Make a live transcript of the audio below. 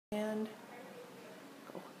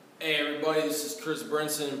Hey everybody, this is Chris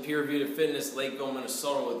Brinson, Peer Review to Fitness, Lakeville,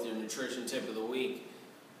 Minnesota, with your nutrition tip of the week.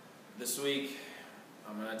 This week,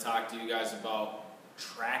 I'm going to talk to you guys about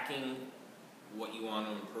tracking what you want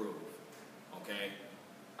to improve. Okay?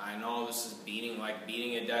 I know this is beating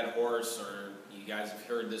a dead horse, or you guys have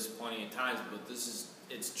heard this plenty of times, but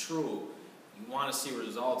it's true. You want to see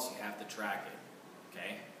results, you have to track it.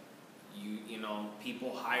 Okay? You know,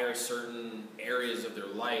 people hire certain areas of their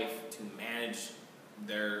life to manage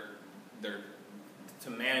to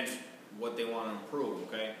manage what they want to improve,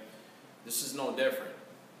 okay? This is no different.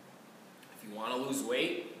 If you want to lose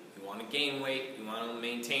weight, you want to gain weight, you want to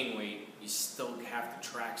maintain weight, you still have to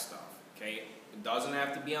track stuff, okay? It doesn't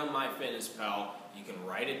have to be on MyFitnessPal. You can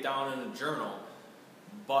write it down in a journal,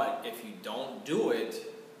 but if you don't do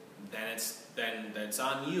it, then that's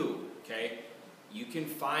on you, okay? You can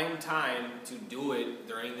find time to do it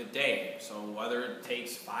during the day. So whether it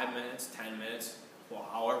takes 5 minutes, 10 minutes, well,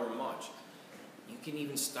 however much. You can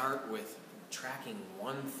even start with tracking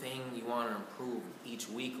one thing you want to improve each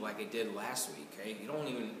week like I did last week, okay? You don't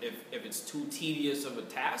even, if it's too tedious of a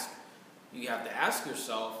task, you have to ask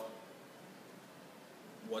yourself,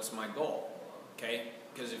 what's my goal, okay?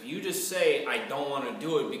 Because if you just say, I don't want to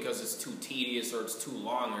do it because it's too tedious or it's too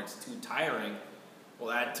long or it's too tiring, well,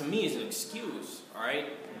 that to me is an excuse, all right?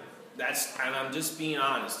 And I'm just being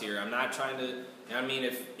honest here. I'm not trying to, I mean,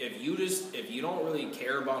 if you don't really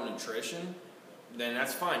care about nutrition, then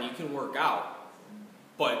that's fine. You can work out.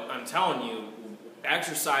 But I'm telling you,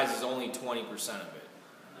 exercise is only 20% of it.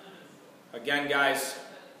 Again, guys,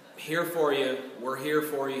 here for you. We're here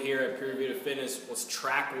for you here at Peer Review to Fitness. Let's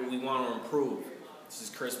track what we want to improve. This is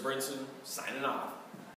Chris Brinson, signing off.